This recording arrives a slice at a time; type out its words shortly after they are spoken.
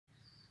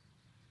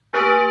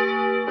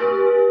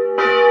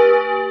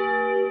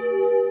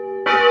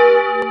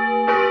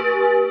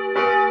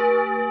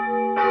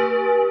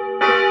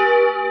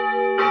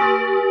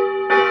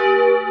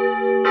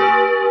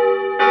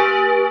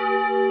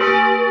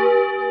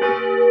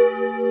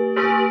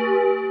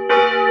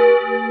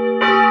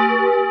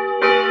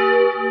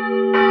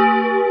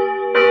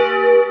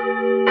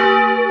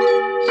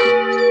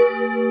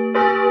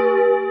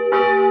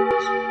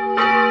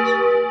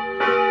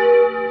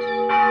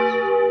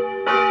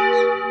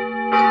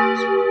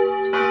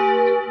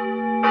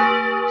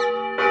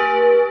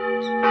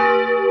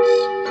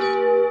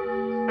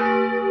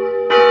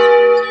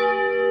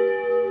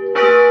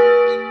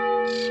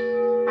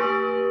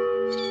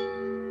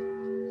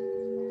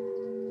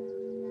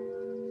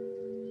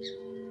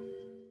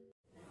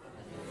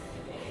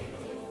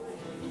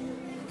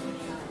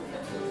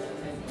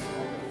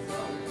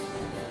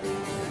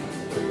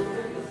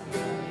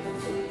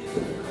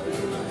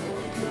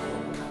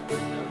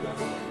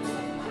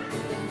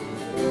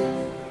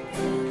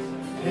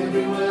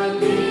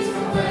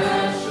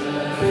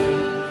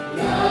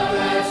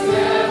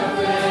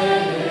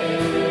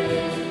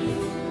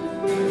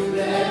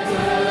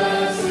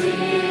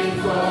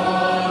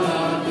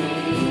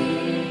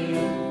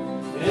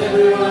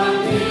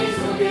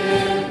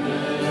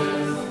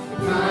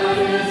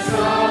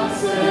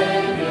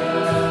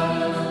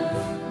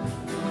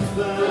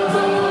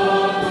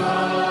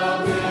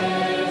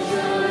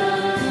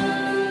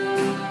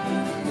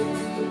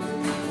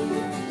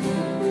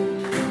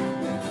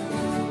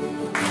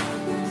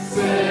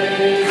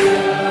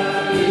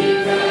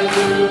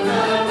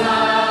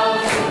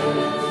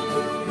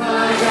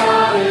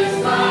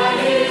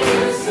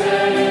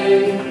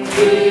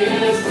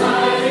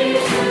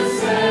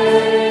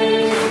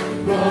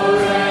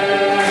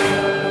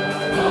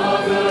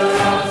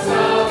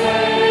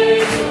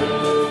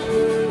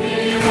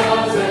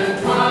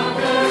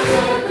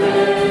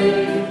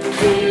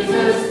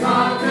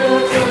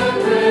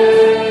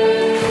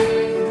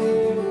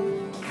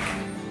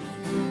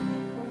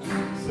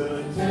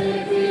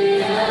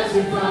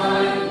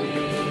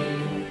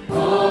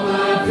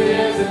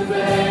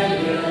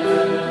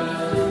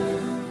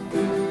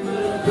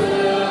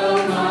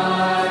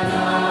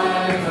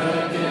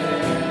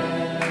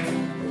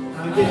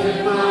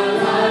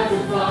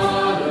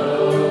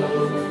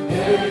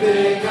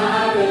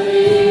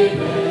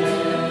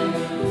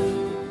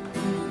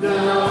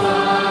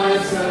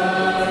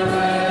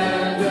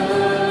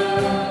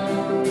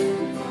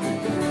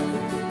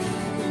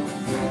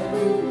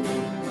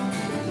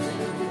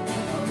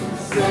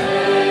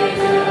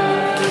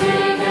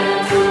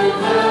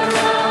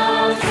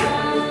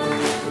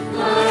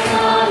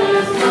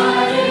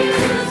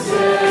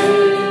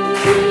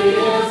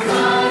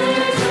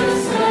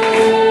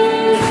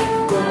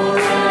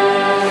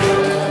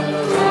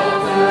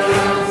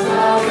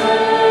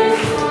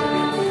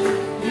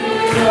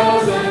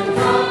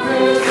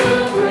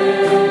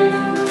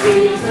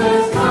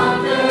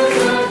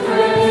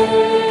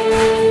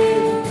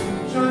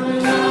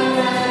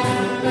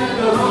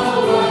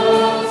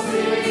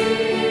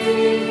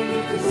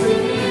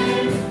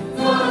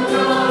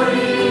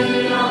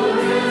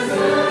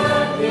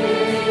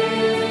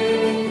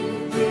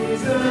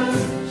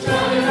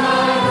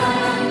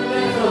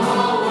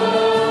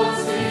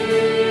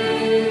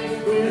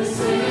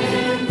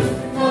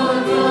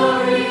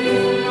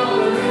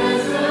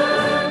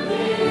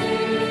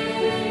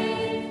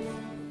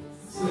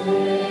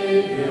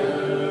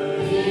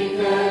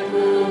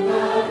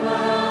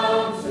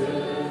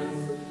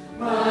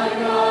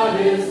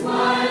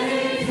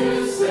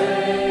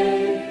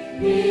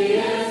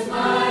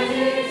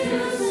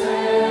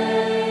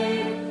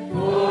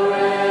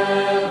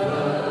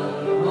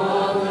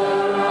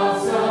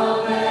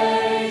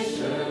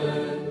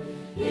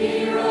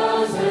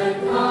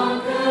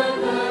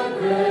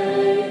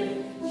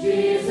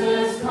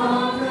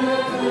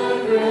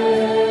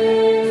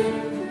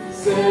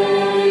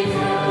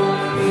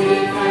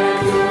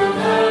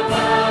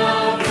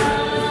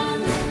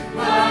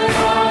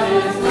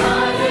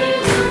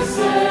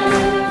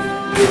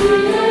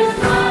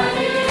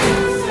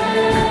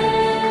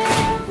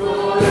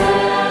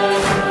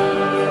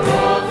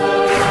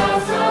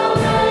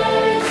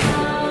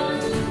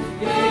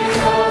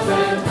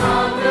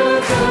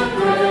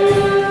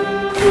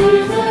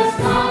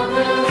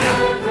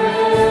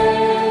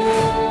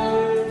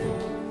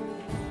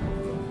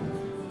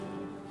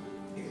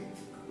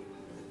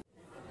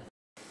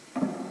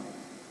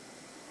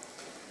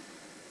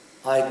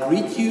I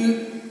greet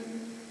you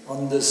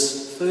on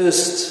this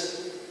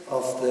first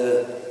of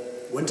the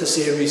Winter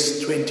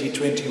Series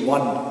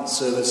 2021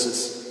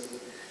 services.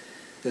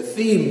 The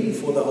theme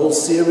for the whole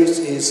series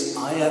is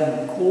I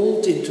am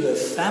called into a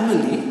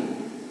family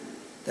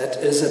that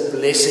is a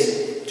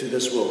blessing to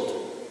this world.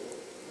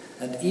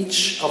 And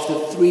each of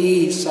the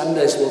 3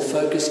 Sundays will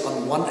focus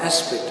on one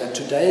aspect, and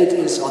today it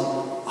is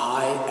on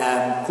I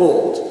am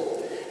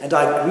called. And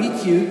I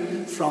greet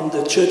you from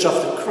the Church of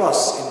the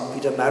Cross in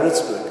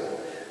Pietermaritzburg,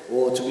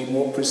 or to be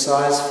more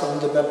precise, from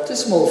the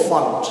baptismal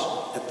font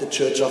at the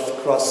Church of the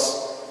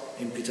Cross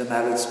in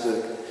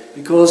Pietermaritzburg,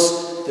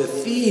 because the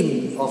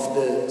theme of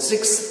the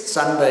 6th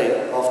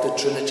Sunday of the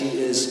Trinity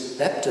is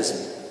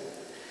baptism.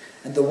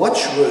 And the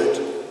watchword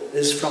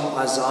is from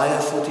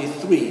Isaiah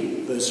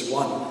 43, verse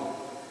 1.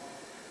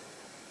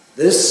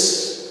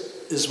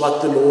 This is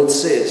what the Lord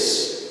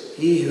says,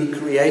 He who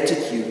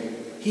created you,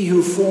 He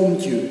who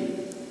formed you,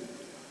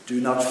 do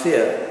not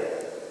fear,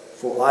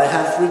 for I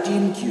have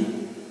redeemed you.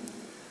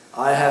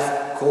 I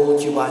have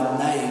called you by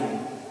name.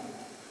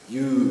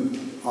 You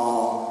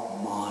are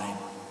mine.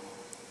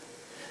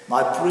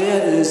 My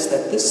prayer is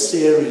that this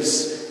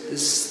series,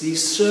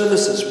 these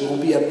services will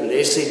be a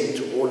blessing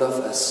to all of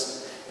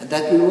us, and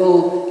that we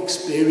will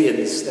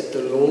experience that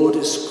the Lord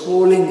is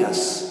calling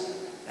us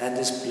and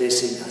is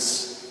blessing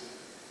us.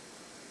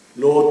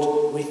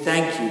 Lord, we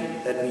thank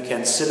you that we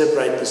can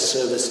celebrate this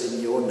service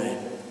in your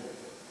name.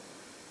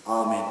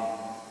 Amen.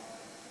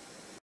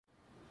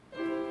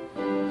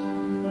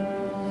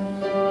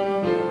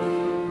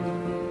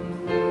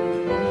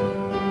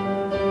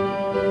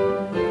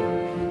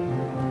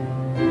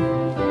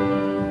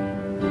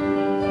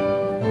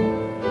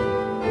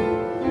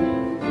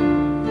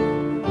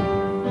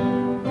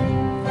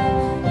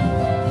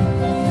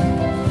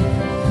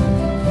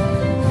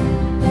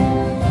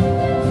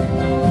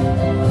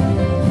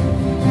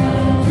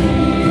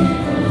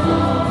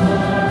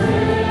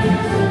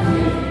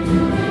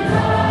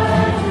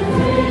 Rise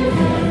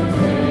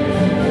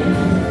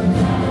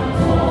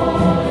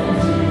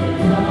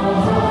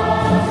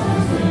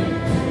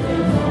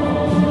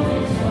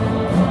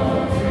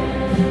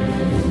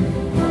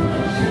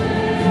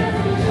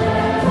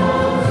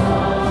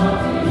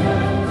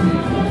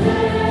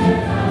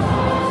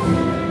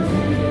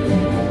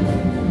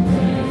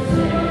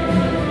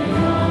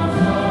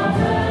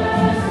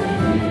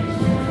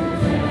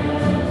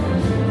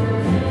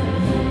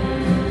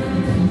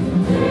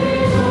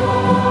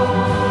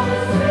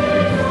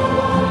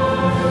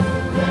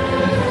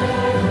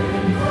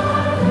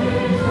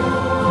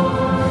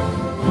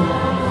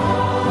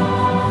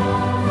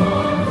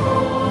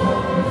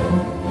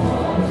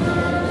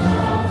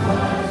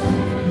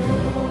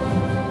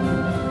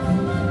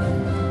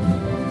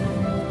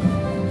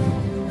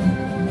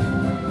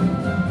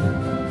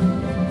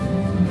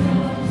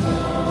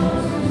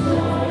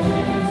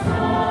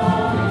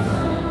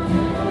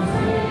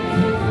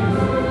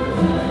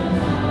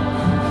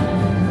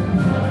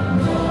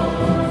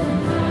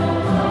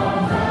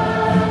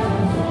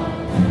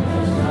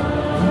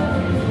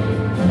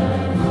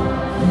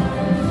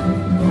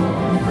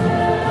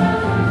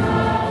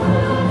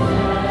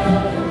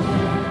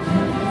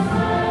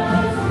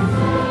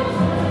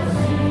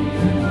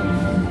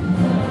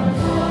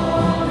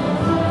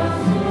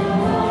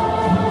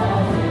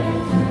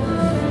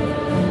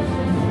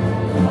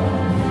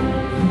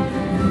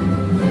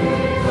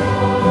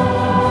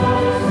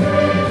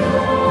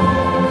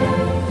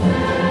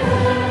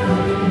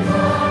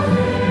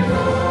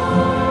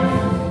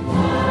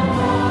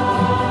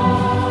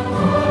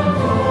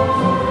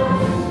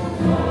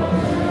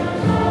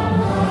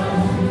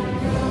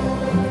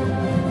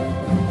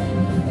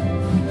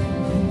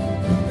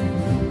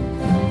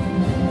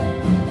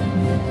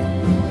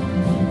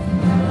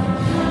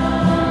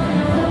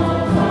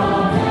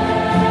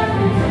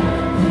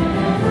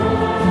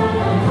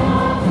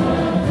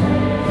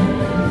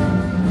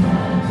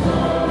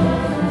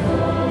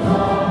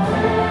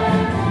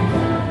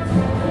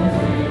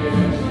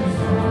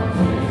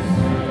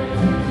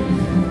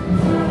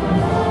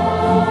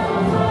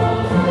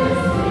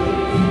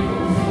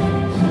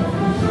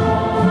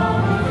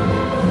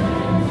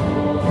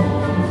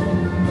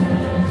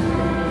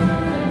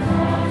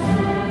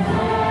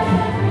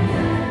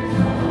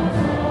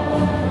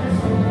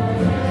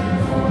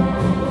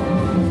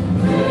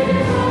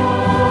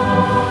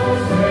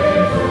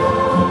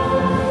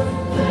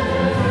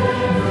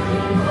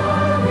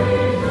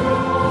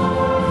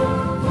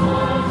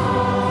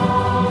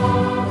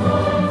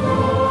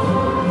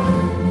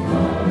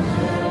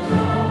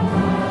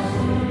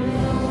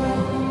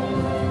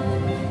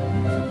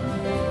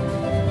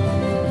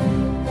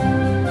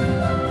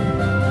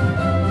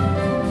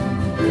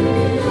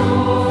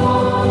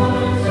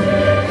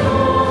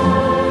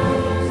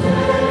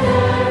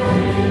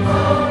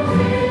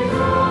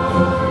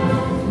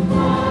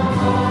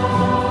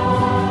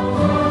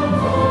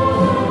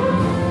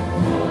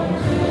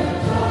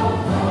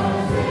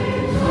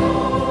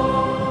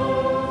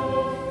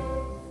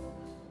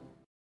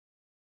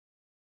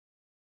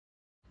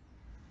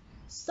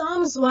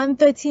Psalms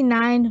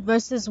 139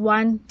 verses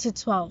 1 to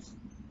 12.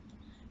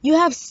 You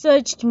have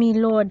searched me,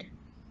 Lord,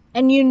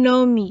 and you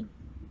know me.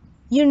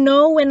 You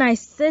know when I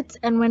sit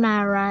and when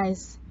I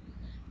arise.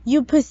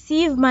 You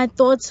perceive my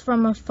thoughts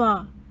from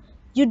afar.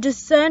 You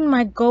discern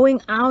my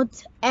going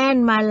out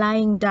and my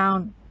lying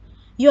down.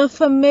 You are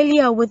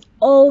familiar with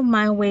all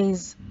my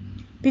ways.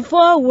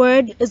 Before a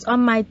word is on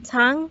my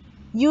tongue,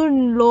 you,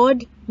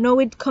 Lord, know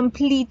it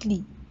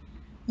completely.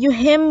 You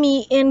hem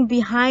me in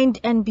behind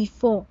and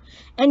before,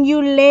 and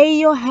you lay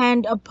your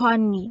hand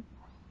upon me.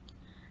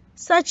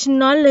 Such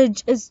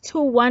knowledge is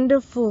too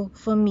wonderful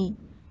for me,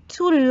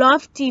 too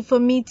lofty for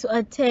me to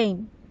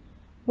attain.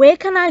 Where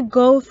can I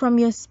go from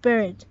your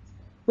spirit?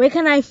 Where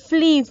can I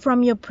flee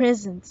from your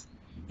presence?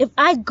 If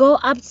I go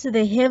up to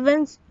the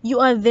heavens, you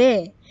are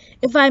there.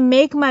 If I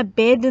make my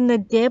bed in the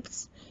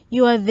depths,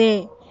 you are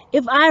there.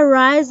 If I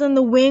rise on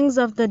the wings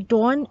of the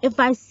dawn,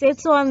 if I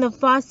settle on the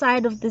far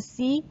side of the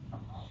sea,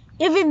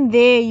 even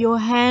there your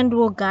hand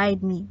will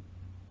guide me.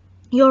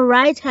 Your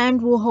right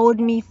hand will hold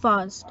me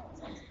fast.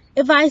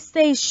 If I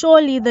say,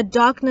 surely the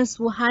darkness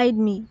will hide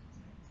me,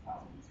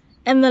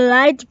 and the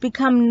light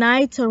become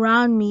night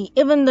around me,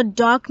 even the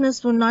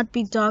darkness will not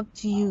be dark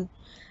to you.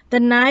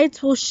 The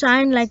night will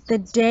shine like the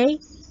day,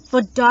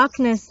 for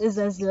darkness is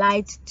as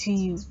light to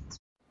you.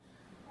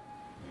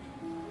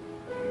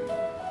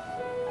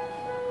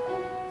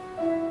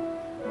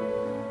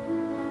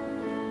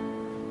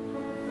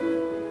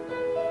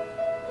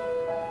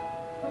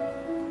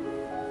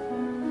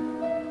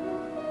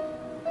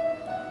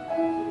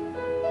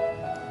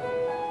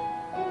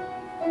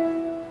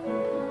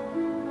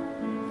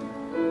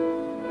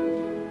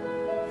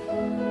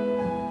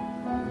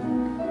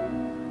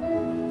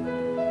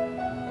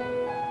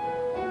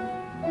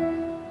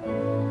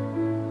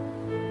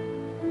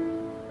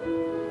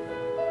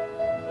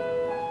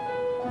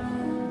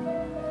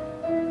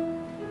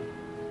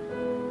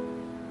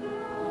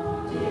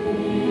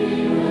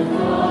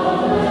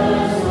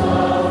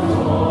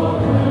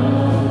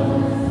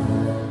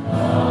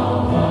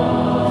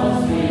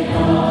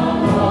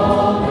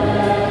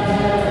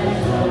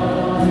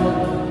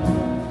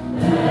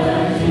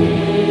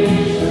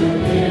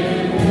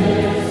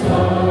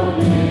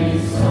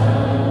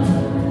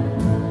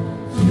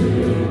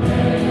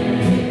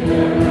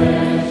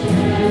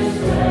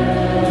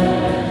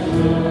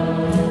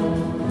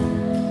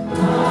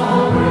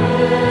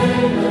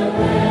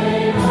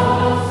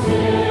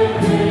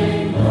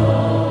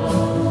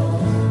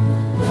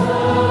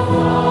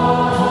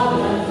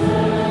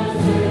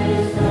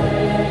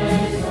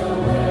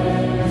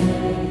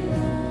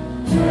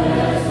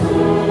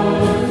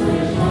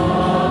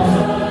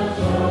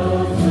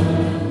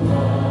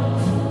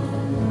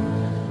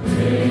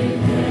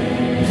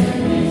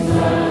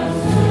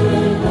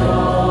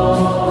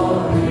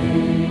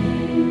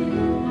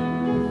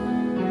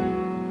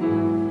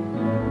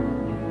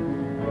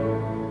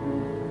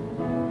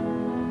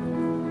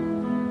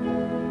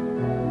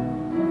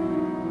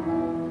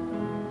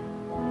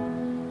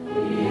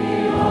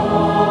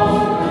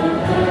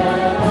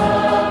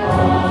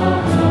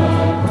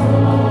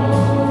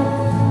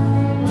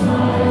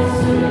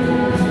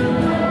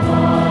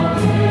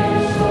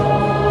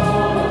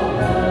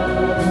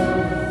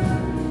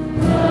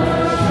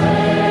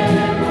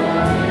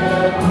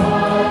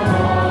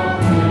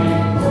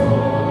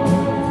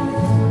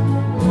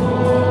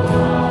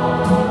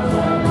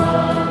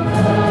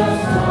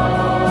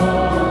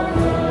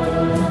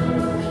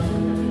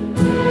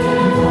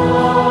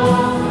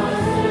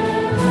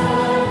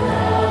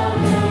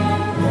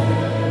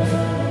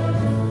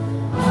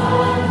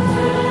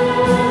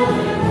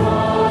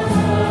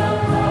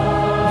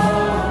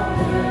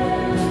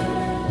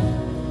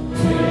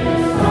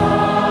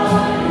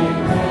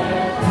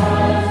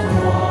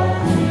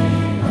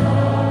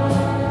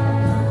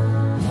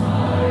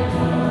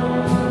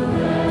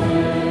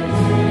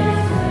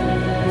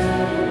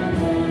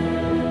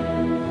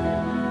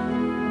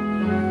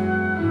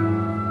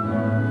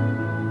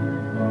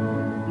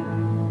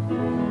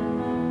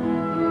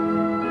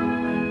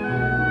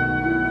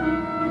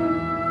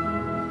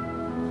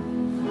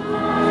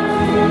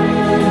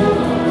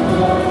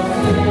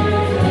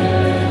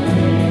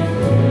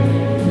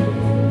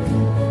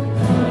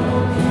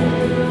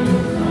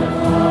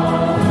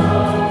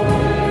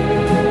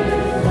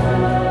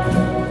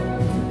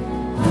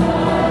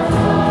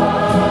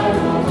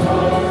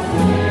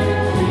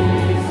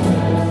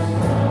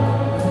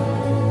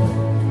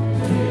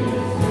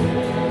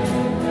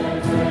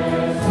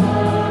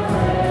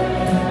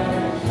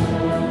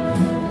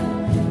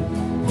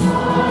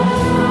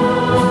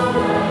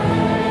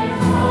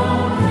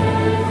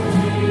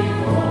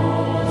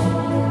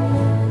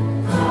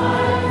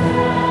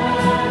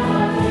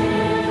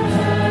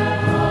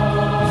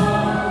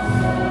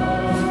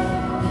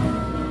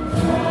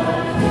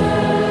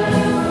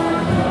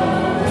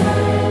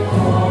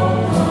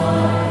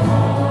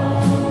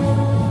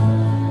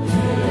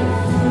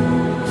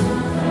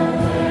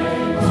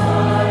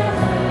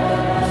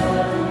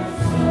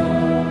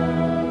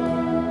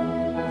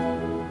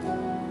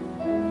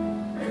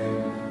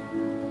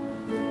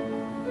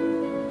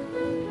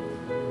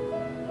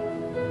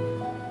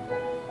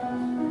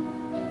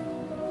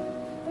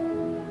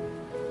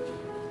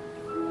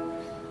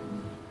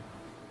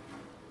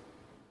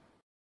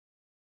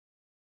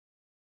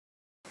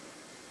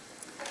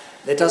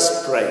 Let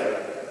us pray.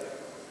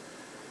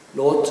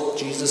 Lord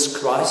Jesus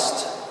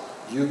Christ,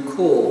 you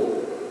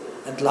call,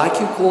 and like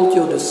you called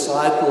your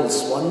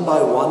disciples one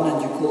by one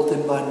and you called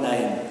them by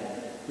name,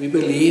 we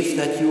believe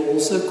that you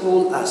also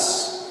call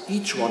us,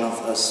 each one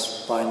of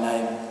us, by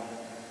name.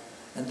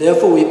 And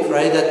therefore we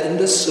pray that in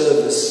this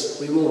service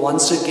we will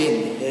once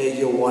again hear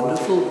your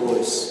wonderful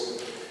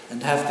voice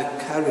and have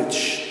the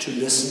courage to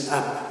listen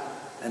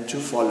up and to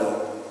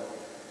follow.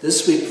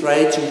 This we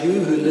pray to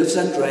you who lives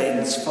and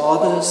reigns,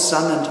 Father,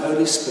 Son and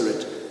Holy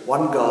Spirit,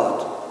 one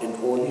God in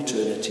all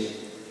eternity.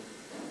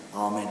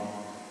 Amen.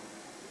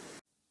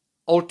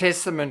 Old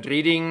Testament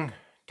reading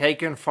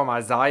taken from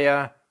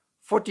Isaiah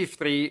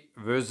 43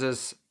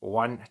 verses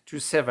 1 to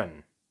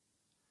 7.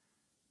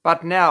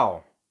 But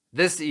now,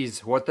 this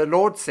is what the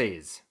Lord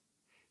says.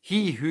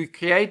 He who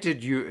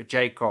created you,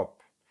 Jacob,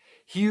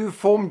 he who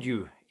formed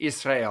you,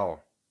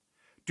 Israel.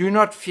 Do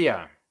not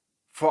fear,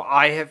 for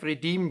I have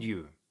redeemed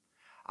you.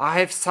 I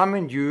have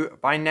summoned you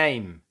by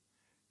name.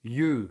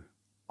 You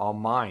are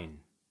mine.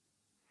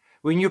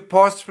 When you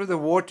pass through the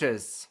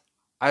waters,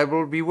 I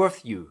will be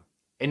with you.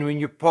 And when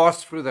you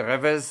pass through the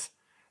rivers,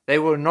 they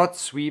will not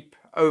sweep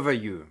over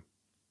you.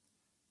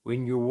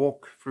 When you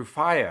walk through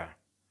fire,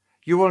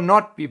 you will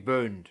not be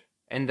burned,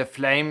 and the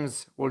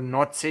flames will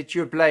not set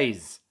you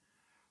ablaze.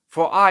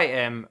 For I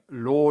am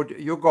Lord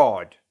your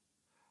God,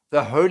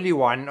 the Holy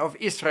One of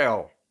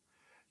Israel,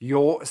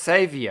 your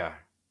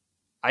Saviour.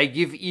 I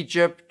give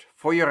Egypt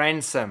for your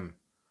ransom,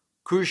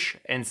 Cush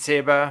and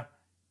Seba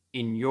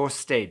in your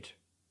stead.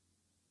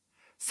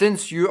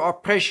 Since you are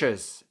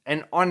precious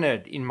and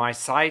honored in my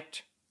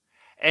sight,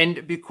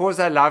 and because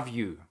I love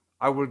you,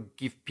 I will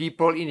give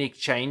people in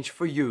exchange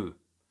for you,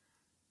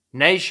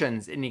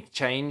 nations in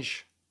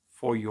exchange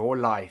for your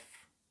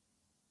life.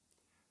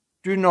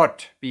 Do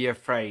not be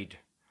afraid,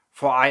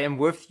 for I am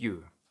with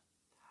you.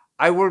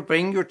 I will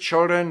bring your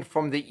children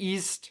from the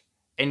east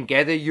and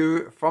gather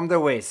you from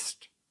the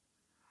west.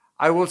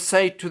 I will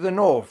say to the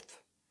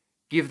north,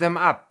 give them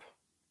up,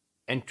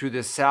 and to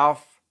the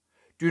south,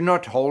 do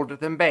not hold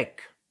them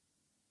back.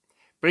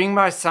 Bring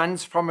my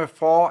sons from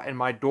afar and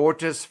my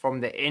daughters from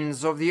the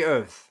ends of the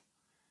earth.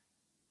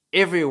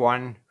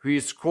 Everyone who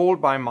is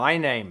called by my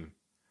name,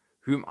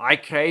 whom I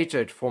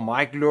created for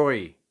my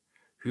glory,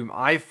 whom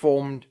I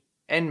formed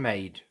and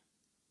made.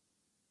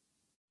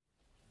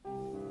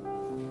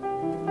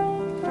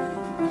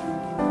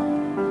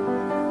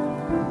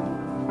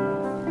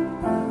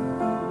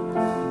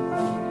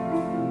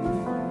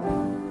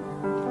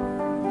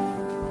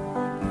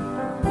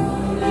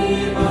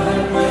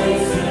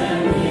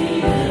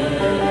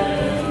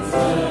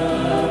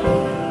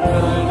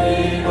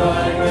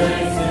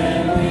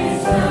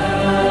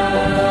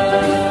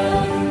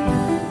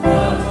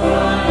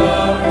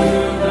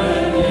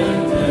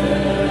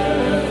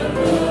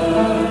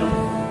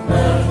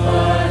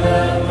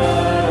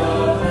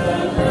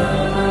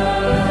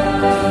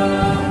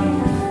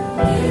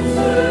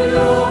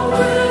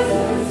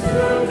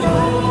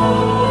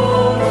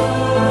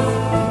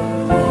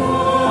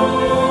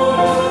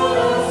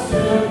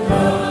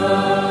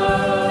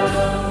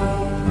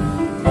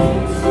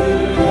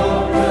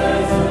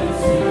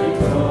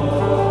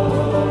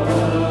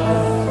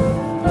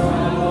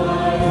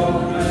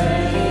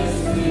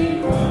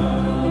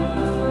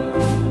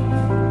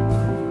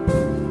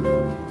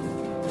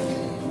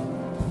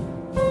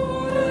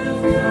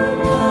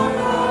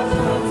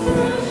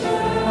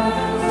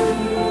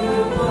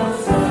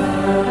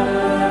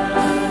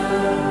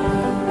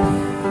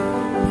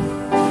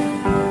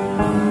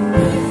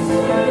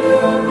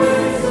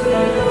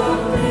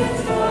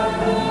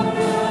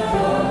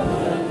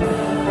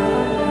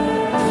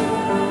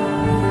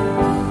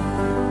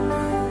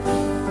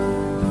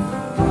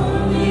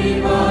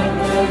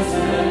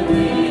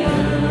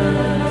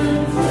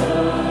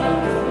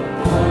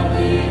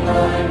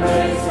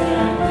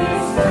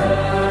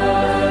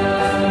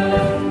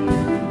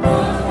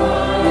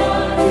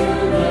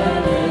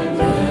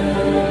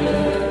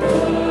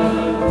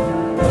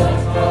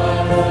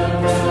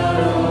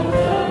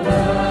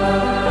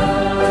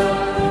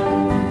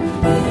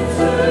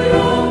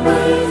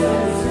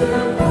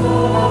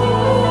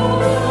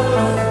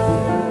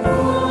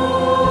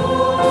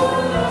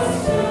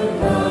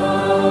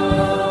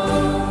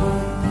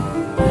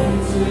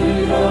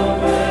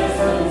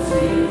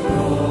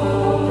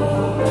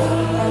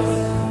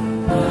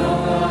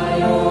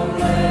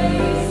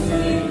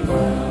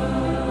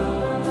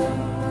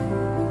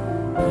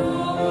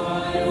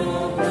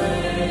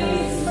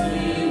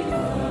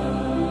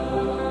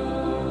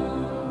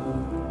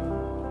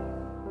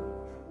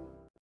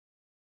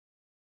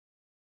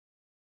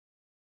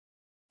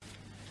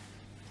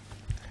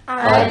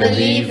 I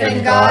believe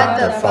in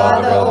God the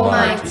Father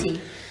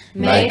Almighty,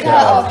 maker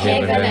of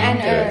heaven and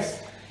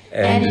earth,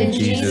 and in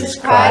Jesus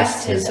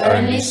Christ, his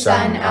only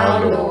Son,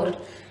 our Lord,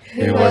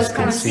 who was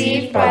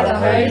conceived by the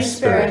Holy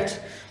Spirit,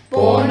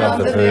 born of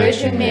the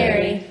Virgin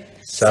Mary,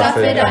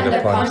 suffered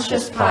under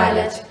Pontius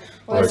Pilate,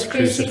 was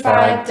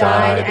crucified,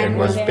 died, and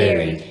was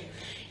buried.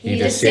 He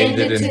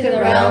descended into the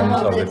realm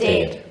of the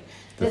dead.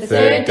 The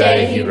third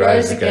day he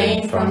rose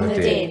again from the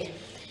dead.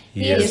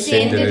 He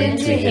ascended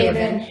into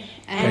heaven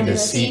and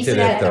is seated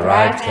at the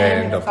right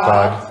hand of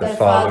God the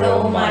Father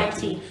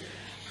Almighty.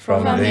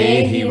 From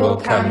there he will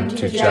come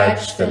to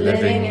judge the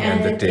living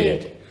and the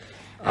dead.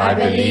 I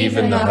believe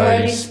in the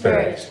Holy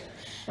Spirit,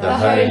 the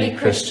holy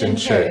Christian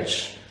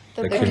Church,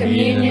 the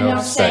communion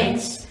of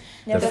saints,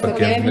 the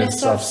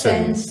forgiveness of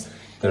sins,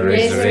 the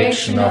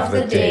resurrection of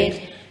the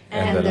dead,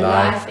 and the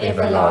life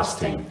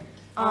everlasting.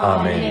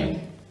 Amen.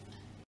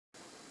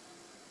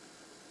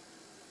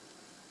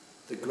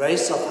 The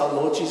grace of our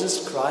Lord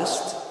Jesus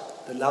Christ,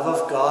 the love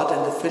of God,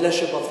 and the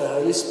fellowship of the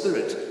Holy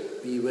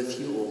Spirit be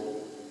with you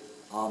all.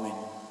 Amen.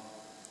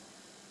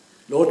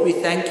 Lord, we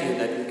thank you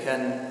that we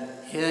can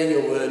hear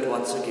your word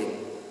once again.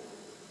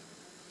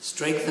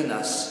 Strengthen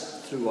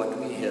us through what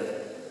we hear.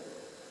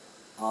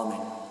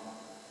 Amen.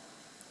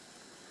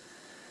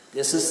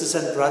 Dear sisters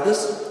and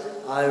brothers,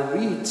 I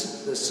read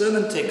the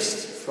sermon text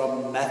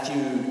from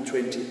Matthew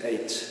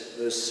 28,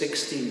 verse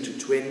 16 to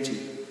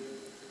 20.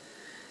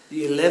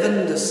 The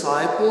 11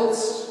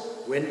 disciples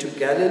went to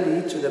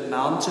Galilee to the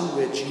mountain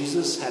where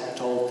Jesus had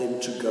told them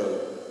to go.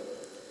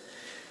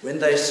 When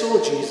they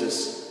saw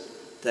Jesus,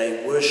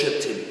 they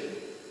worshipped him,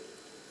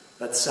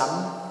 but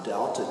some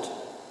doubted.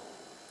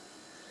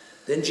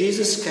 Then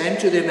Jesus came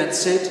to them and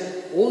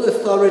said, "All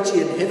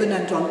authority in heaven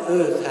and on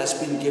earth has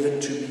been given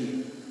to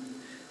me.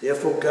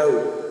 Therefore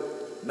go,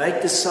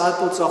 make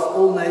disciples of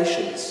all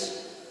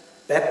nations,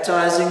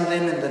 baptizing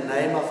them in the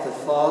name of the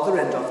Father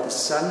and of the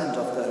Son and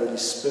of the Holy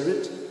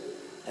Spirit,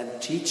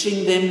 and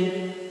teaching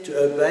them to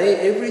obey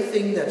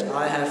everything that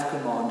I have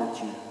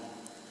commanded you.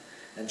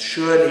 And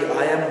surely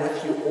I am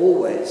with you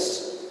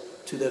always,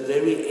 to the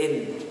very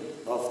end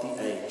of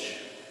the age."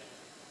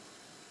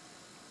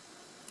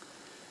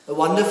 A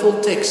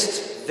wonderful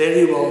text,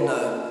 very well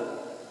known.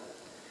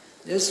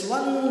 There's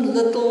one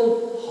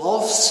little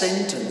half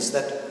sentence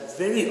that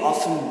very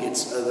often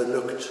gets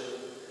overlooked.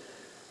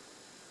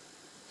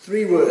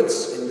 3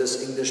 words in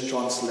this English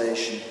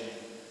translation: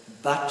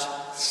 but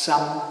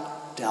some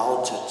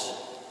doubted.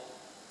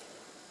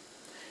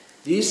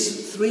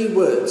 These 3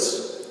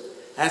 words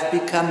have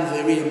become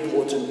very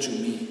important to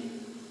me,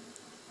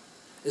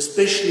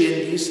 especially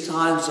in these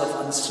times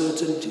of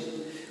uncertainty,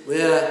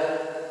 where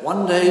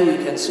one day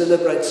we can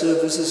celebrate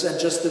services and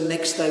just the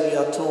next day we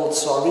are told,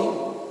 sorry,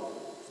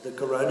 the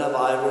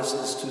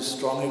coronavirus is too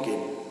strong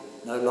again,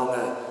 no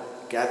longer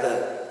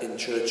gather in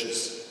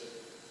churches.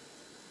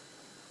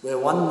 Where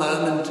one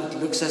moment it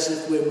looks as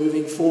if we're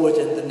moving forward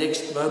and the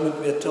next moment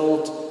we are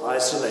told,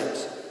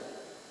 isolate,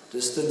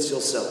 distance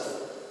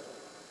yourself.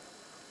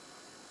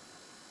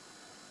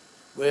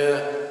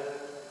 Where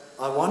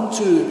I want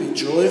to be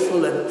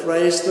joyful and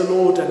praise the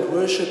Lord and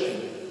worship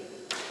him,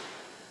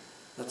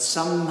 but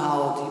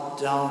somehow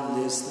deep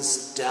down there's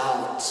this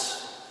doubt.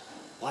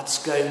 What's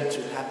going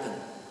to happen?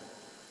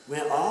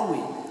 Where are we?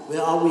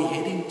 Where are we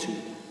heading to?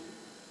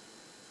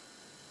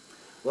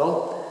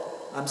 Well,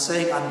 I'm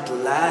saying I'm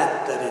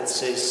glad that it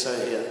says so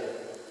here.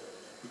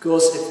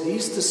 Because if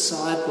these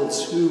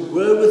disciples who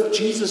were with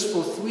Jesus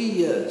for 3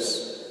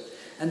 years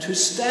and who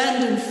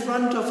stand in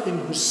front of him,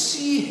 who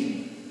see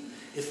him,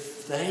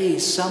 if they,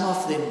 some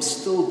of them,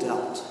 still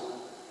doubt,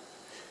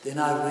 then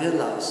I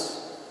realize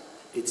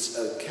it's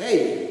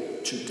okay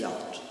to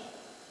doubt.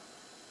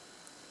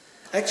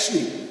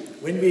 Actually,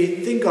 when we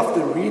think of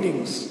the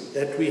readings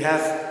that we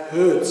have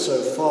heard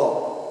so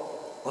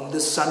far on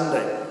this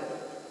Sunday,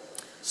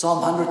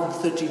 Psalm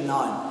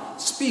 139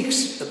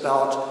 speaks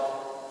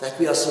about that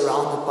we are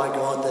surrounded by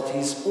God, that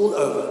he's all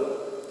over.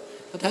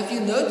 But have you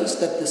noticed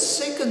that the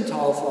second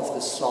half of the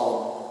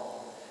psalm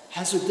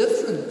has a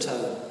different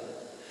tone?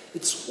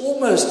 It's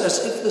almost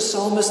as if the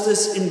psalmist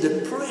is in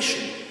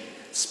depression,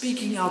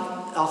 speaking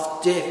out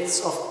of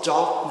depths, of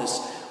darkness,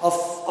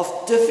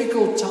 of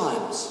difficult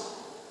times.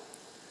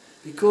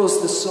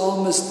 Because the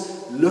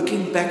psalmist,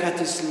 looking back at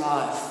his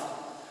life,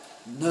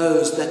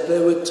 knows that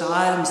there were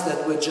times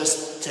that were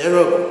just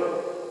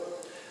terrible.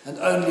 And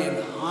only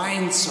in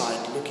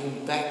hindsight,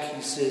 looking back,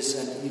 he says,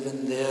 and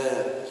even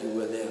there, you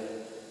were there.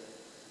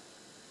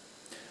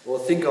 Or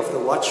think of the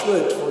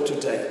watchword for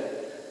today.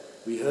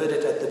 We heard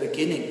it at the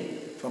beginning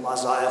from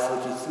Isaiah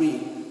 43.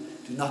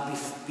 Do not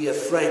be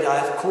afraid, I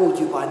have called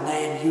you by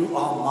name, you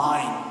are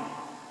mine.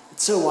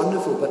 It's so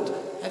wonderful,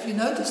 but have you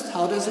noticed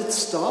how does it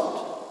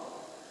start?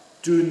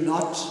 Do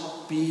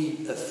not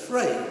be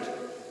afraid.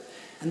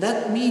 And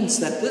that means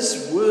that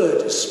this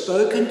word is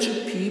spoken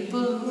to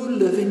people who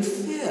live in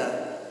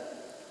fear,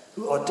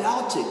 who are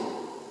doubting,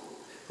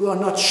 who are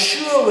not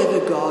sure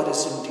whether God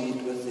is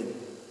indeed with them.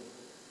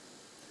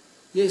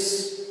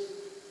 Yes,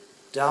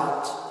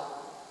 doubt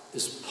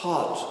is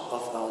part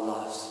of our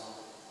lives.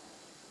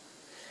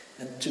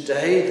 And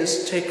today,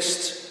 this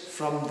text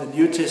from the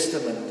New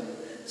Testament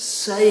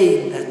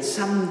saying that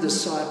some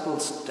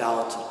disciples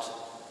doubted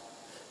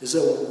is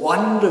a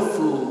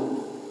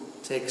wonderful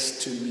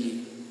text to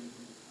me,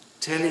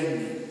 telling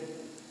me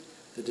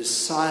the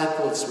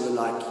disciples were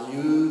like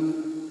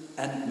you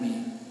and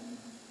me,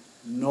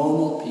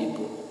 normal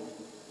people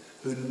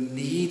who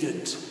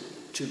needed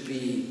to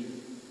be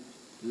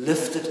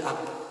lifted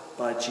up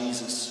by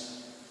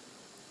Jesus.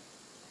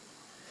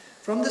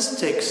 From this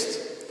text,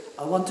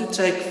 I want to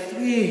take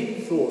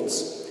 3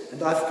 thoughts,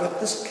 and I've got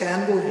this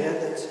candle here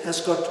that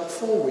has got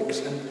 4 wicks,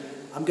 and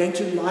I'm going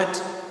to light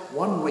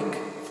 1 wick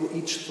for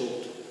each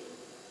thought.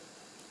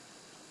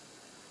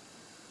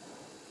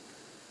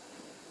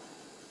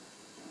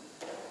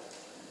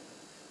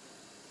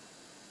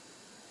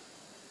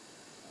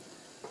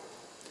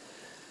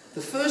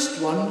 The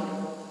first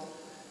one,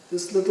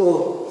 this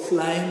little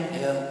flame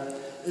here,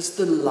 is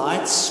the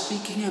light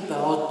speaking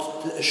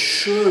about the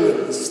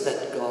assurance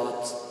that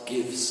God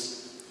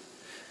gives,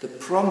 the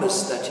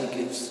promise that he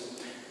gives.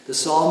 The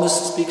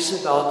psalmist speaks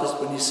about this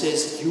when he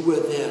says, you were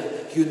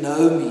there, you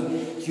know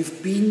me,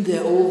 you've been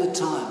there all the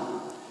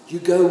time, you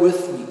go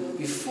with me.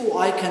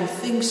 Before I can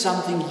think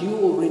something, you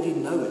already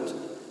know it.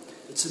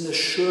 It's an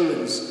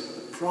assurance,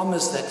 a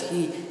promise that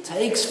he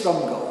takes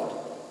from God.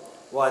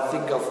 Well, I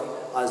think of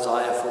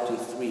Isaiah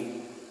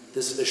 43,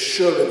 this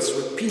assurance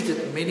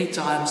repeated many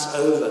times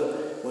over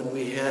when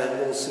we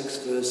hear all 6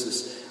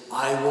 verses.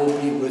 I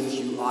will be with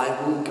you, I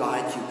will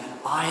guide you,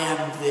 I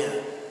am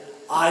there,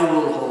 I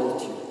will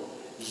hold you,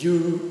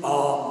 you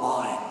are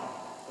mine.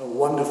 A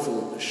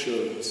wonderful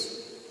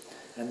assurance.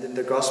 And in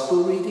the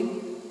gospel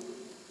reading,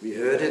 we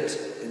heard it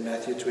in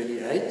Matthew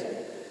 28,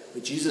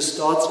 where Jesus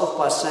starts off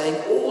by saying,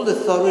 all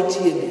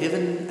authority in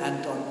heaven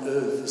and on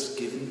earth is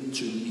given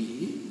to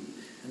me.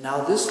 And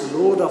now this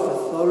Lord of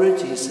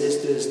authority says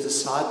to his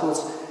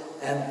disciples,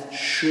 and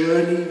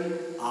surely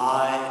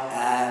I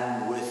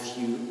am with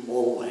you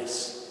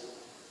always.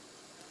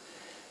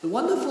 The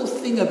wonderful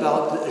thing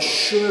about the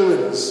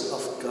assurance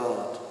of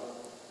God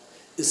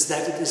is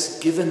that it is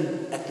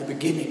given at the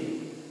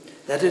beginning,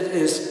 that it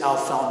is our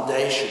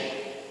foundation.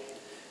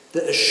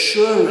 The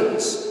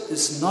assurance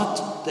is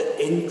not the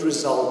end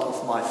result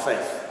of my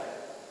faith.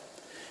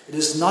 It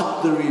is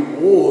not the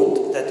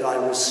reward that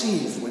I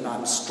receive when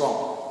I'm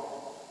strong.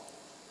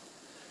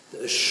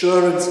 The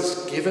assurance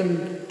is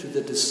given to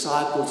the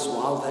disciples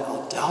while they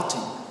are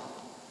doubting.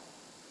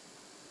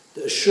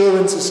 The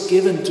assurance is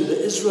given to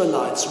the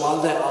Israelites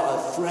while they are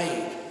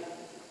afraid.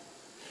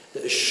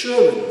 The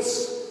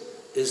assurance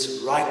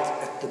is right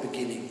at the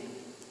beginning.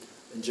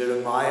 In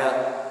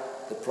Jeremiah,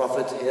 the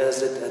prophet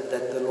hears it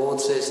that the Lord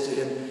says to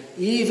him,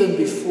 even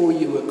before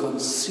you were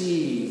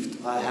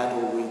conceived, I had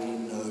already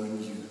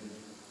known you.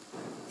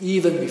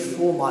 Even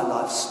before my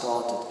life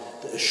started,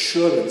 the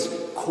assurance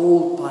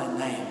called by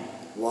name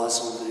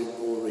was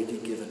already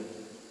given.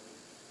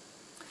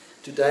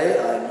 Today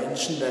I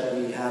mentioned that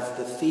we have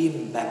the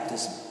theme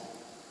baptism.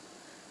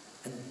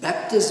 And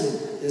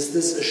baptism is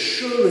this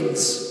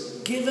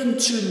assurance given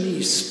to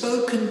me,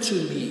 spoken to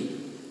me.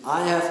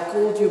 I have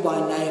called you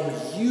by name,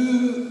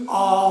 you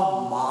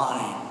are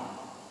mine.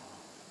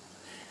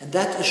 And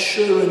that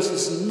assurance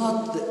is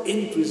not the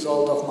end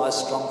result of my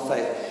strong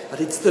faith, but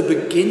it's the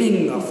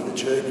beginning of the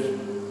journey.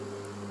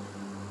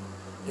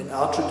 In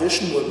our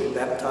tradition, when we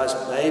baptize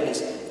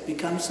babies, it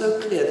becomes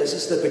so clear this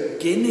is the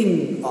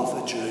beginning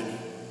of a journey.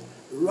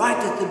 Right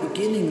at the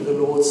beginning, the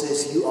Lord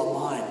says, you are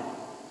mine.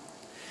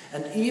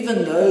 And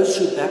even those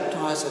who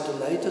baptize at a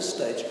later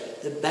stage,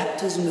 the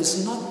baptism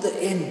is not the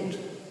end.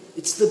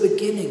 It's the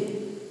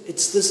beginning.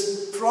 It's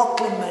this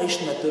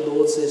proclamation that the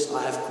Lord says,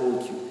 I have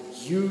called you.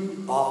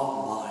 You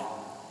are mine.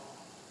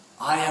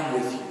 I am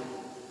with you.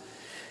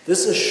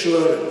 This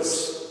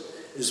assurance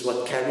is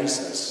what carries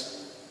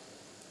us.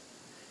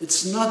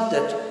 It's not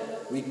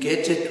that we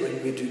get it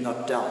when we do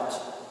not doubt.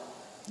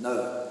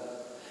 No.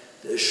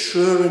 The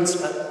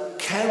assurance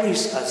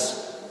carries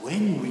us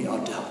when we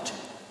are doubting.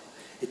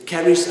 It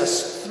carries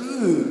us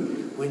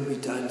through when we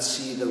don't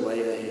see the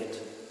way ahead.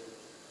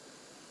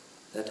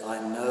 That I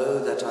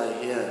know, that I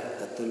hear,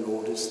 that the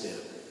Lord is there.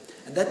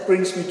 And that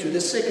brings me to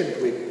the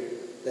second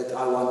wick that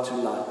I want to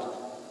light.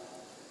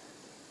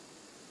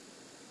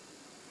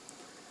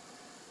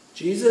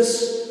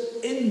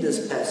 Jesus, in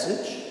this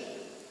passage,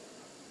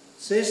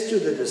 says to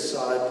the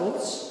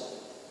disciples,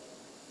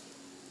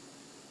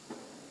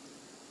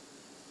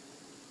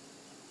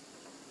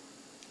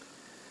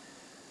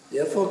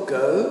 therefore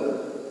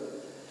go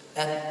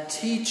and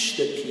teach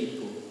the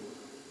people.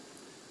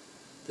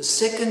 The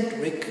second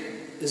wick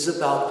is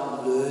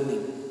about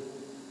learning.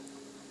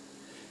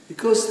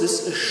 Because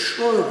this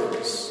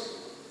assurance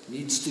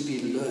needs to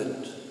be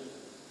learned.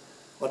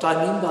 What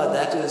I mean by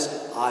that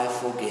is, I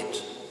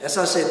forget. As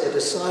I said, the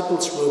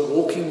disciples were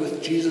walking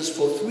with Jesus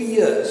for 3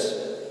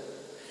 years.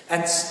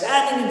 And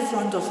standing in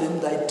front of him,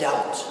 they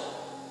doubt.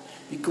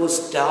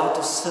 Because doubt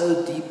is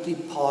so deeply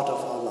part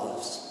of our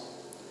lives.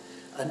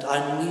 And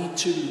I need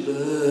to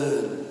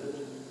learn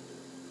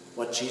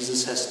what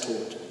Jesus has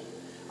taught.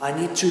 I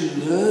need to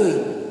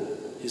learn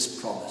his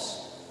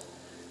promise.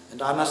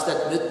 And I must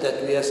admit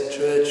that we as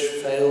church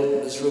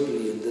failed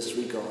miserably in this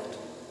regard.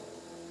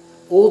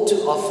 All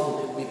too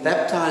often we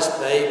baptize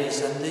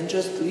babies and then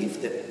just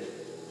leave them.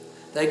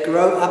 They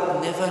grow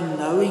up never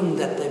knowing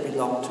that they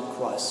belong to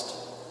Christ.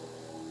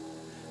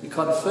 We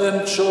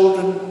confirm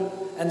children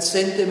and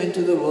send them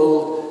into the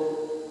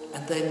world,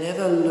 and they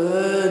never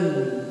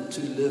learn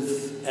to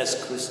live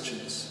as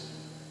Christians.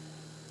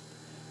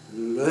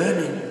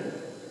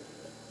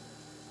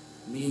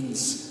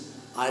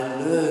 I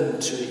learn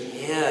to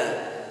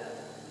hear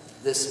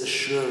this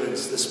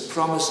assurance, this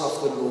promise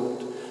of the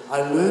Lord.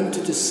 I learn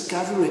to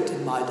discover it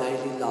in my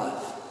daily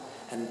life,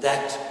 and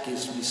that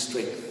gives me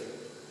strength.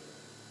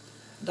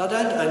 And I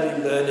don't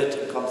only learn it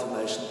in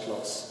confirmation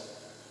class.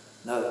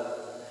 No.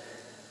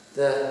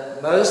 The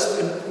most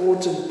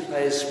important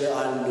place where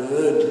I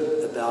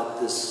learn about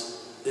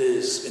this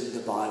is in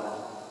the Bible.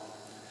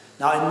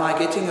 Now, in my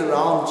getting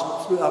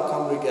around through our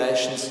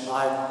congregations,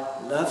 I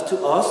love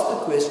to ask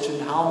the question,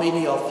 how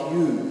many of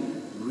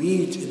you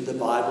read in the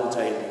Bible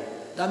daily?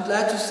 And I'm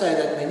glad to say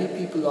that many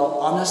people are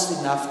honest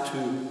enough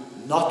to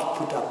not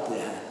put up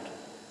their hand.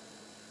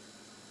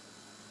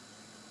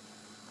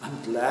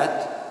 I'm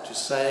glad to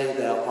say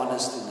they are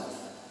honest enough.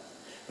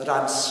 But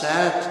I'm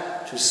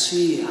sad to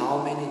see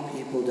how many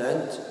people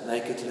don't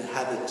make it a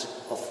habit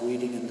of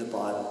reading in the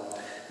Bible.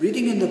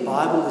 Reading in the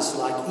Bible is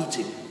like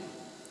eating.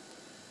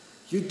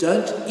 You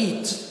don't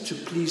eat to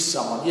please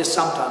someone. Yes,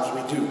 sometimes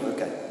we do,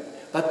 okay.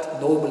 But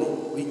normally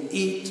we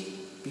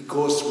eat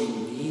because we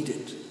need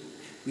it.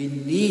 We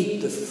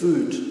need the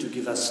food to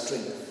give us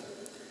strength.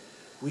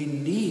 We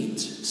need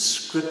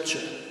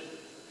scripture.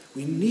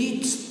 We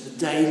need the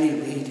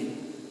daily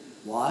reading.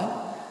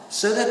 Why?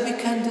 So that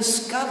we can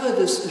discover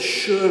this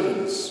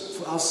assurance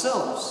for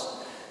ourselves.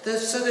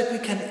 So that we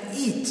can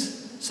eat,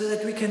 so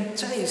that we can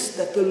taste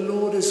that the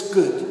Lord is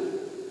good.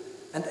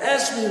 And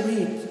as we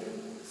read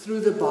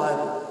through the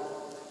Bible,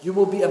 you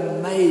will be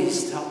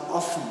amazed how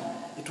often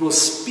it will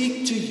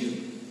speak to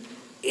you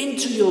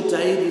into your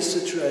daily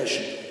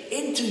situation,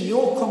 into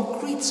your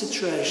concrete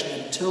situation,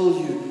 and tell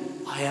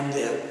you, I am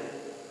there.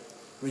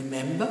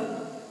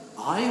 Remember,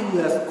 I who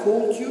have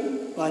called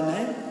you by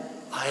name,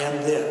 I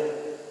am there.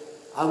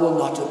 I will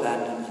not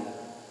abandon you.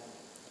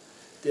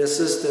 Dear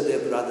sister,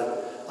 dear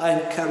brother, I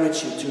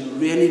encourage you to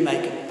really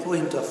make a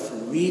point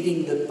of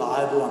reading the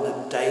Bible on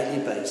a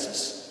daily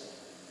basis.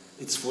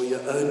 It's for your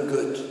own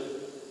good.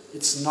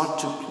 It's not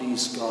to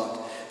please God,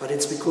 but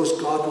it's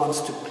because God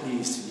wants to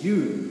please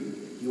you.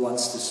 He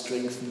wants to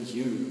strengthen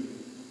you.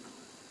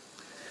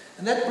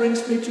 And that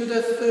brings me to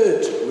the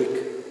third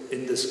wick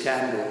in this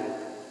candle.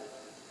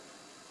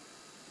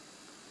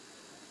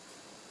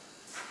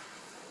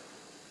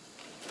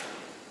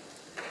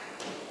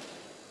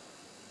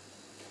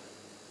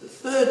 The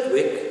third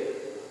wick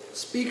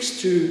speaks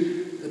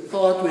to the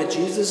part where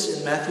Jesus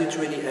in Matthew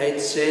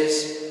 28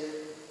 says,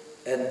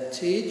 and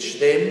teach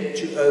them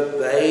to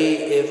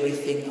obey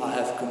everything I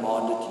have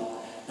commanded you.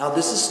 Now,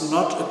 this is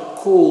not a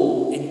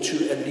call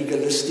into a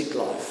legalistic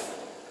life,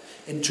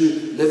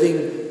 into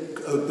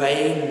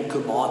obeying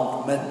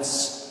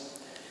commandments.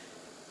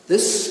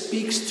 This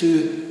speaks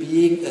to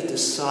being a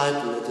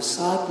disciple. A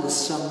disciple is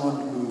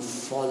someone who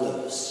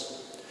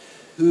follows,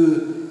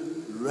 who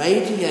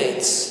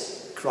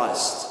radiates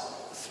Christ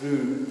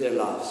through their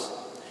lives.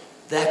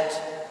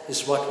 That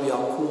is what we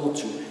are called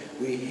to.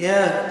 We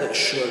hear the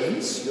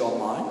assurance, you are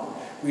mine.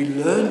 We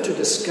learn to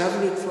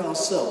discover it for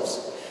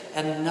ourselves.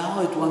 And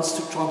now it wants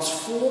to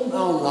transform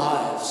our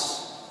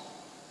lives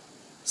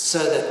so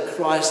that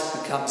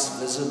Christ becomes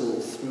visible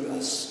through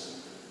us.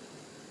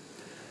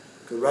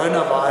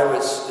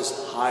 Coronavirus is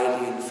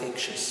highly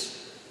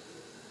infectious.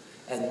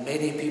 And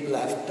many people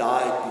have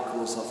died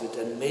because of it.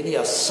 And many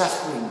are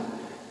suffering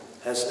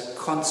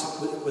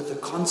with the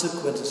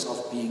consequences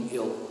of being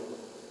ill.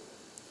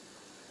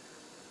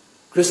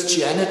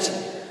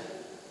 Christianity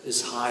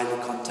is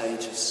highly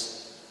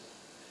contagious.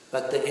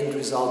 But the end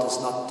result is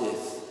not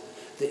death.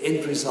 The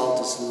end result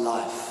is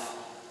life,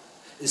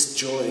 is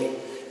joy,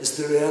 is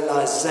the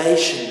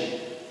realization,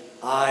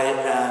 I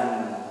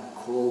am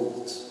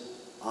called,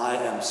 I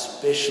am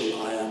special,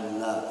 I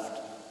am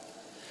loved.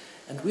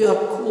 And we are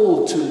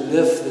called to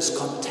live this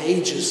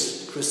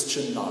contagious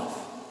Christian life.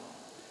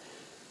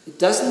 It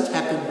doesn't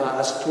happen by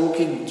us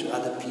talking to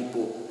other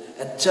people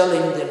and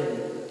telling them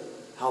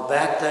how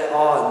bad they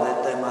are and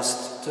that they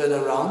must turn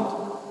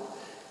around.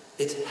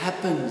 It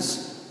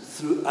happens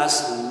through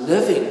us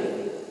living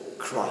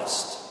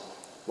Christ.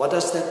 What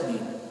does that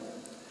mean?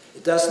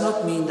 It does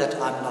not mean that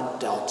I'm not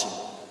doubting.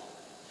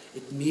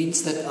 It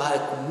means that I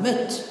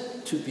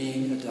admit to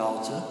being a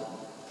doubter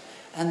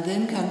and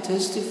then can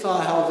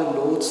testify how the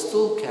Lord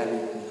still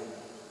carried me.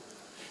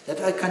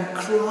 That I can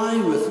cry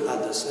with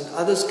others and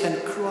others can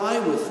cry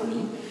with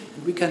me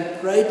and we can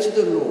pray to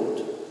the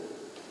Lord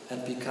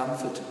and be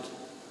comforted.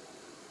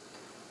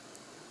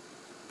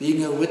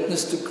 Being a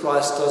witness to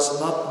Christ does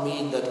not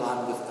mean that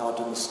I'm without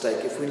a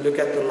mistake. If we look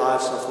at the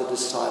lives of the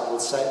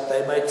disciples,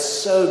 they made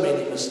so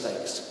many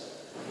mistakes.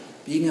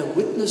 Being a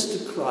witness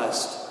to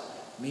Christ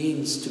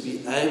means to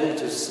be able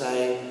to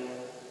say,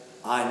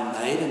 I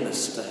made a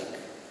mistake.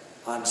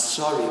 I'm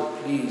sorry,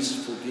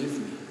 please forgive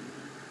me.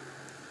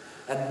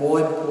 And more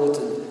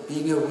important,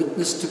 being a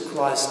witness to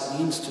Christ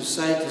means to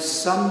say to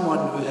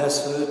someone who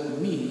has hurt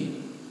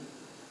me,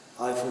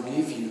 I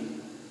forgive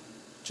you,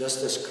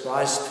 just as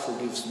Christ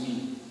forgives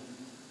me.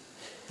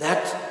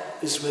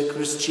 That is where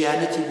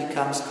Christianity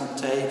becomes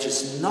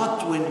contagious,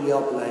 not when we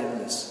are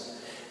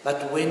blameless,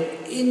 but when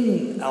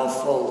in our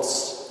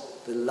faults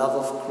the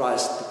love of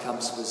Christ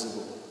becomes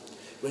visible.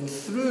 when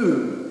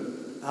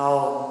through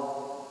our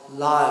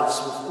lives,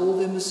 with all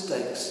their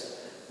mistakes,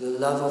 the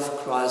love of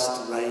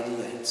Christ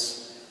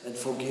radiates, and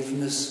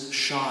forgiveness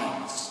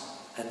shines,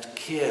 and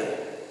care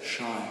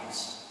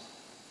shines.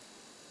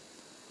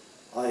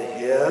 I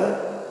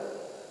hear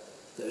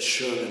the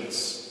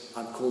assurance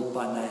I'm called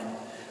by name.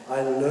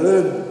 I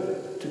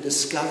learn to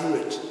discover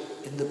it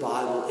in the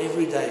Bible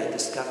every day,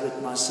 discover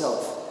it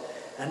myself.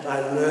 And I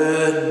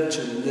learn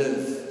to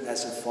live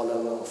as a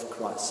follower of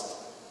Christ.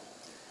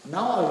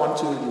 Now I want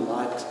to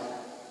light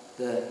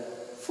the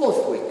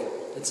fourth wick.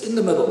 It's in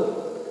the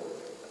middle.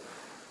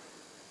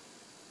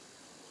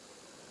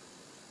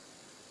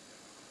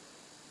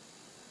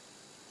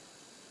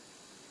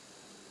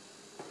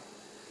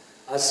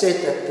 I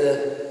said that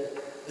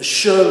the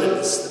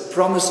assurance, the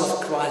promise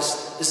of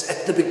Christ is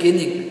at the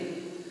beginning.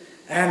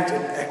 And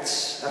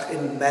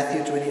in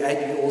Matthew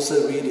 28 we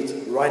also read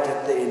it right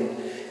at the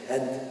end.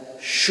 And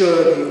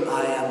surely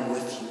I am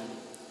with you.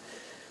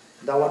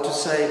 And I want to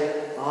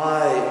say,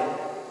 I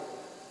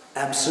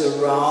am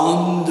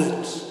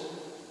surrounded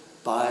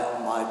by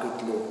my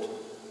good Lord.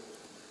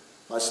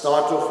 I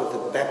start off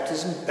with the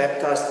baptism,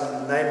 baptized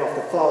in the name of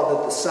the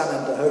Father, the Son,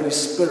 and the Holy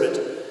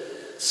Spirit.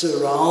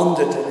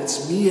 Surrounded, and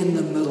it's me in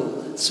the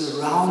middle,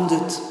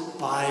 surrounded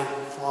by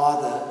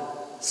Father,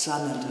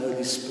 Son, and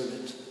Holy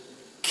Spirit.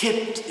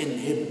 Kept in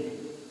Him.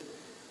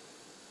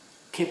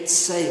 Kept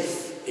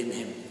safe in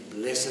Him.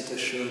 Blessed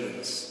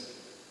assurance.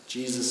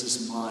 Jesus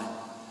is mine,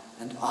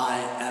 and I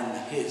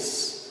am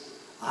His.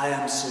 I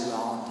am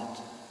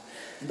surrounded.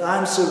 And I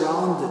am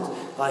surrounded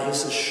by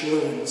His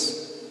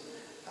assurance.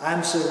 I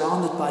am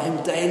surrounded by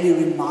Him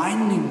daily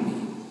reminding me.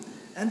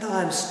 And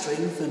I am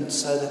strengthened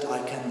so that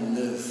I can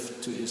live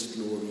to His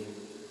glory.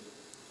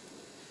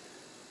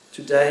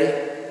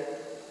 Today,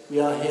 we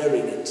are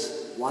hearing it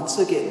once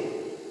again,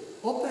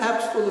 or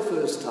perhaps for the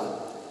first time.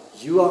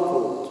 You are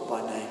called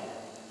by name.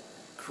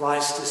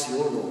 Christ is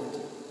your Lord.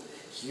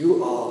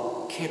 You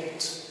are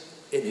kept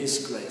in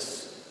His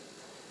grace.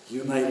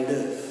 You may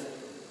live.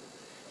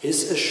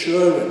 His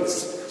assurance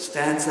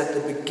stands at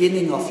the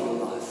beginning of your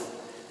life,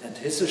 and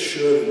His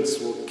assurance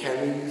will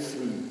carry you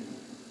through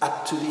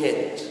up to the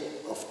end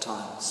of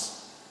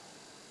times.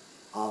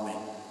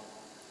 Amen.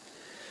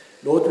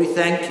 Lord, we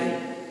thank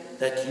you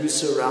that you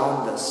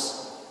surround us.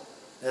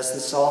 As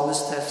the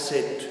psalmist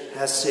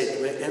has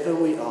said, wherever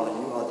we are,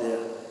 you are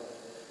there.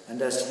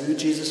 And as you,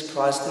 Jesus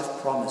Christ,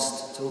 have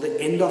promised, till the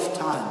end of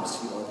times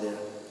you are there.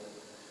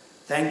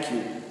 Thank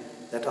you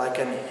that I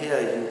can hear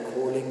you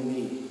calling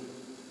me.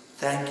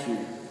 Thank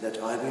you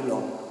that I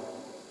belong.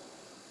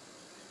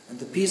 And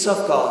the peace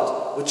of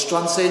God, which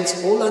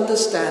transcends all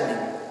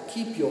understanding,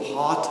 keep your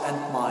heart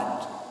and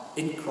mind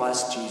in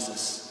Christ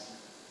Jesus.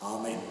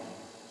 Amen.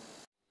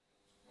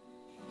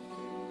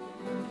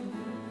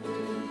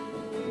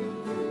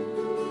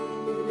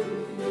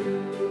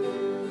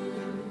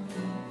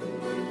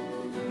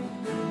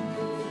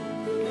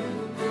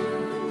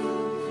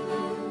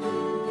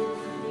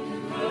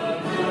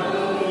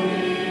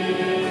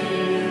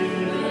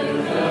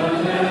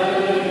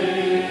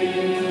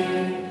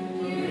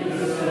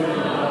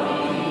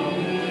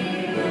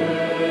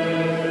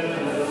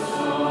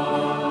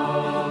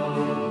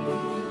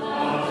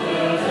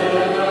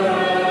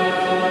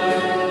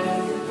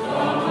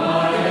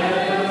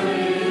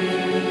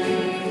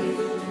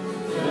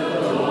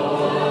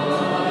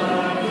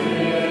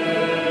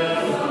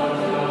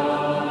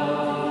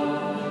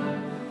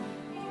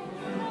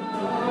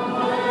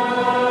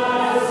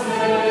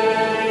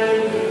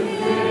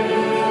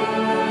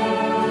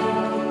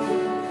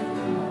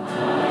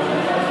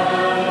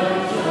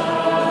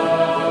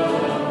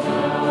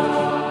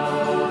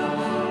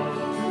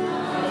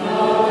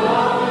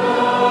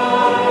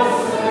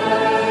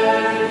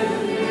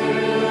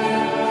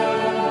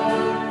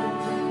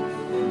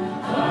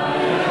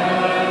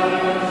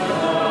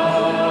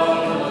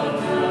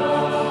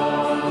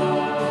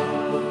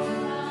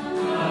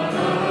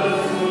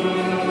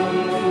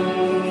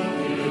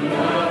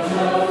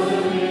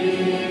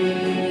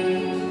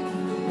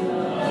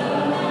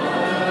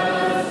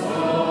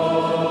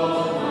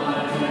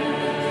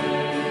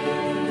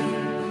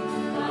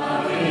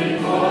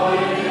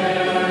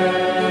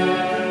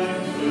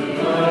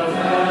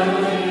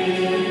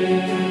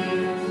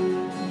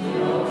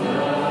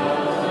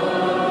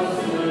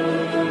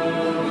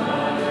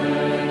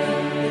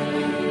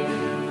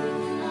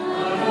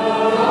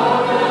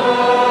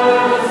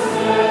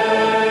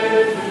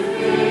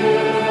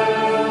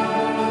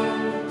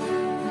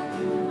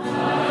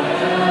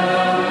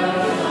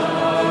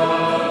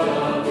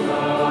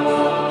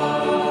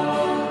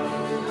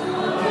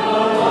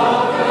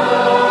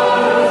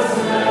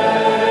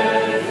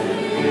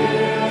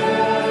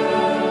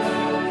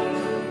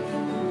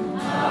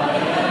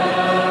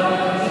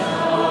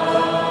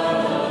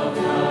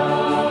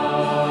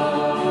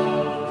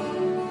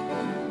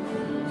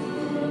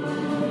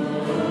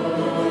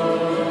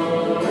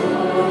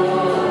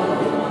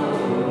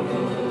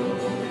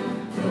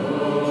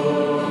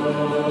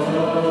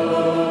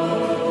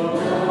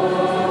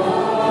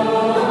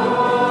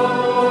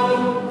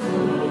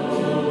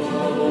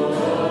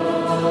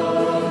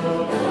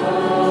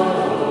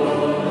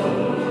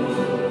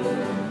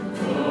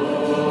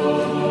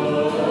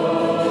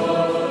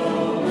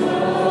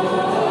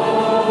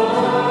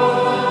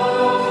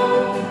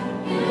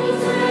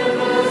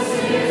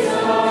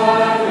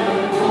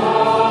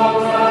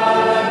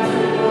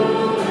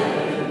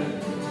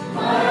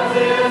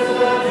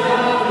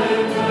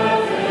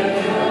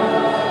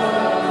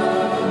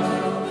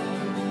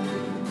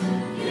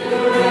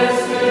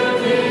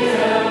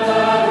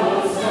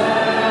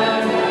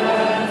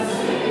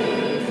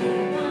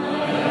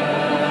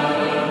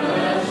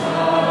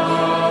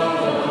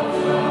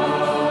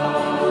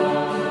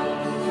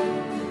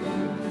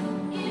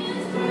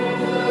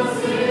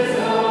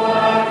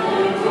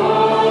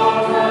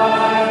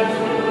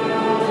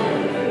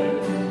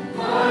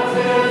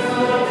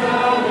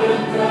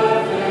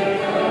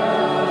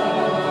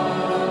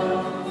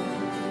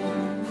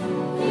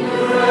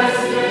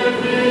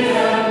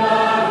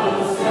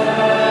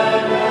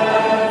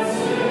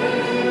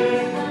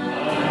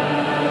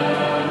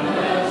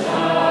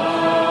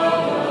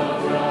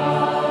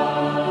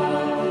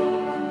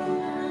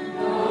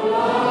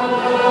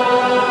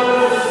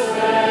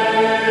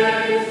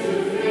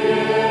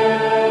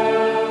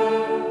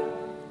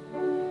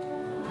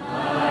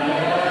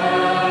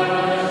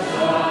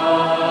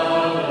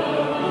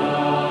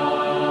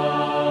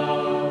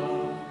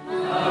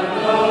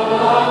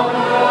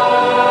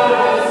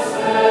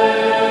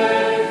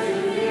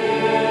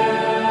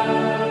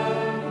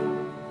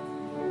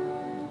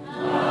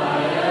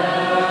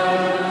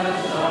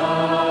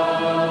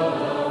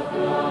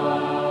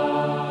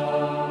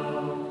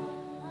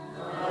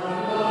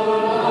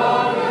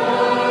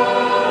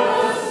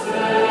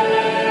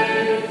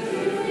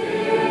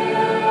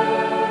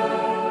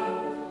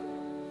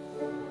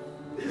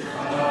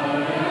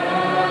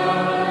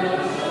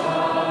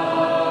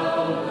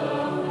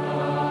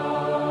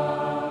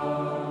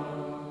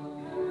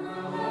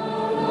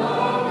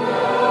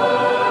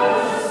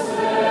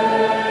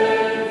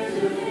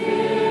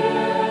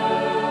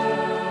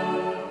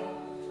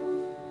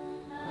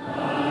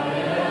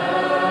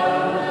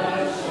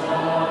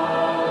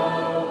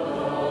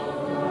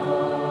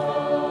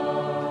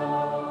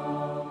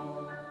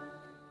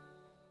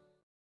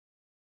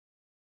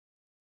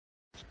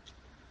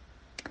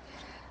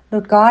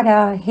 Lord God,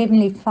 our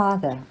Heavenly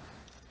Father,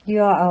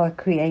 you are our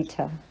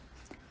Creator.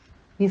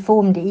 You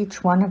formed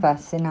each one of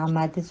us in our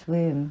mother's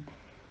womb,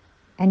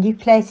 and you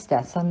placed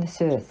us on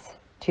this earth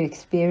to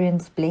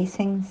experience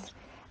blessings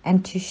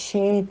and to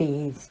share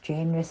these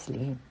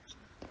generously.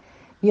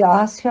 You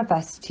ask of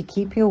us to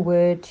keep your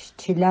word,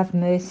 to love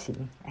mercy,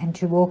 and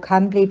to walk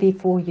humbly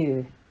before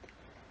you.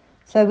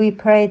 So we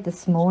pray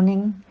this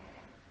morning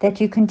that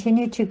you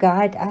continue to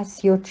guide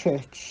us, your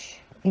church,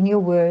 in your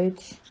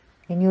word,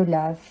 in your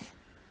love,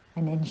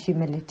 and in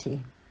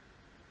humility.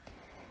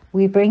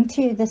 We bring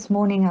to you this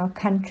morning our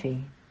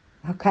country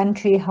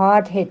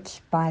hard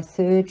hit by a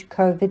third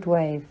COVID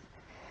wave,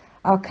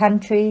 our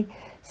country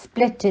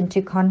split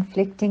into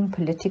conflicting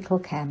political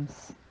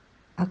camps,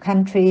 our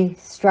country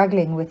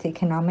struggling with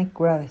economic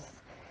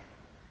growth,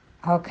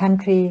 our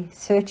country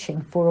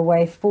searching for a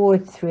way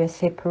forward through a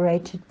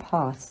separated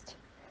past.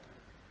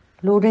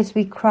 Lord, as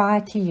we cry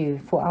to you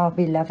for our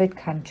beloved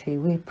country,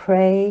 we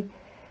pray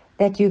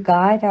that you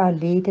guide our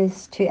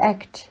leaders to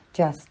act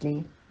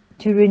justly,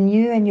 to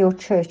renew in your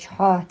church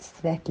hearts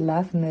that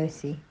love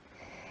mercy,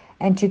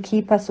 and to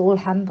keep us all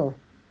humble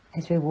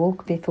as we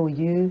walk before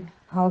you,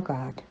 our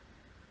God.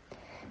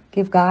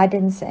 Give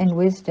guidance and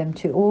wisdom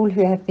to all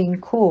who have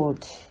been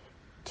called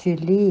to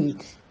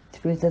lead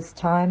through this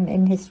time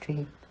in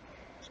history.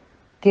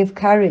 Give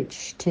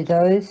courage to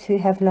those who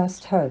have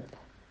lost hope,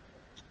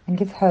 and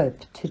give hope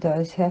to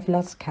those who have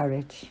lost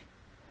courage.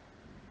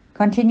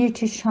 Continue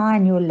to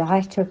shine your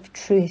light of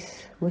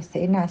truth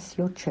within us,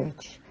 your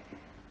church,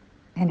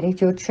 and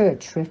let your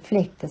church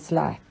reflect this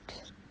light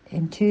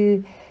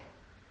into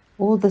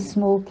all the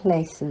small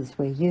places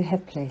where you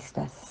have placed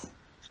us.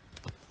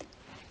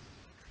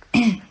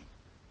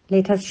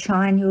 Let us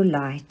shine your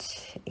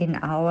light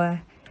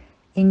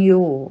in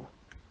your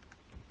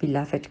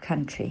beloved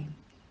country.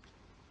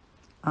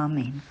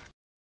 Amen.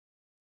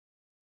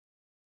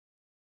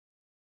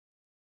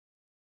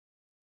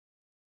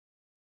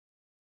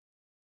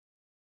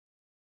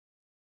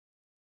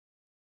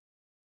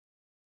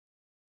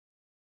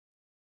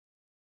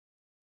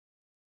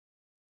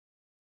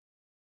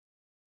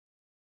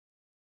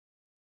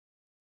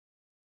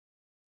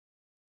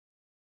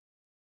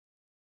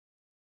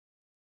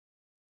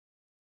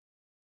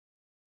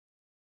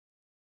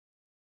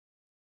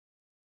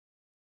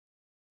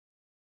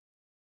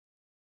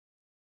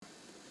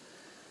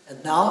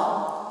 And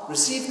now,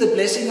 receive the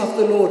blessing of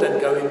the Lord and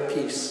go in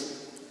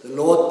peace. The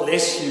Lord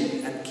bless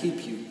you and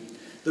keep you.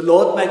 The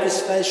Lord make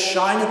his face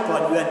shine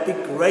upon you and be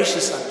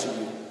gracious unto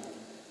you.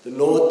 The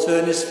Lord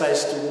turn his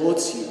face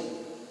towards you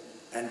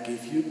and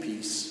give you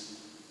peace.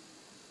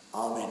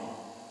 Amen.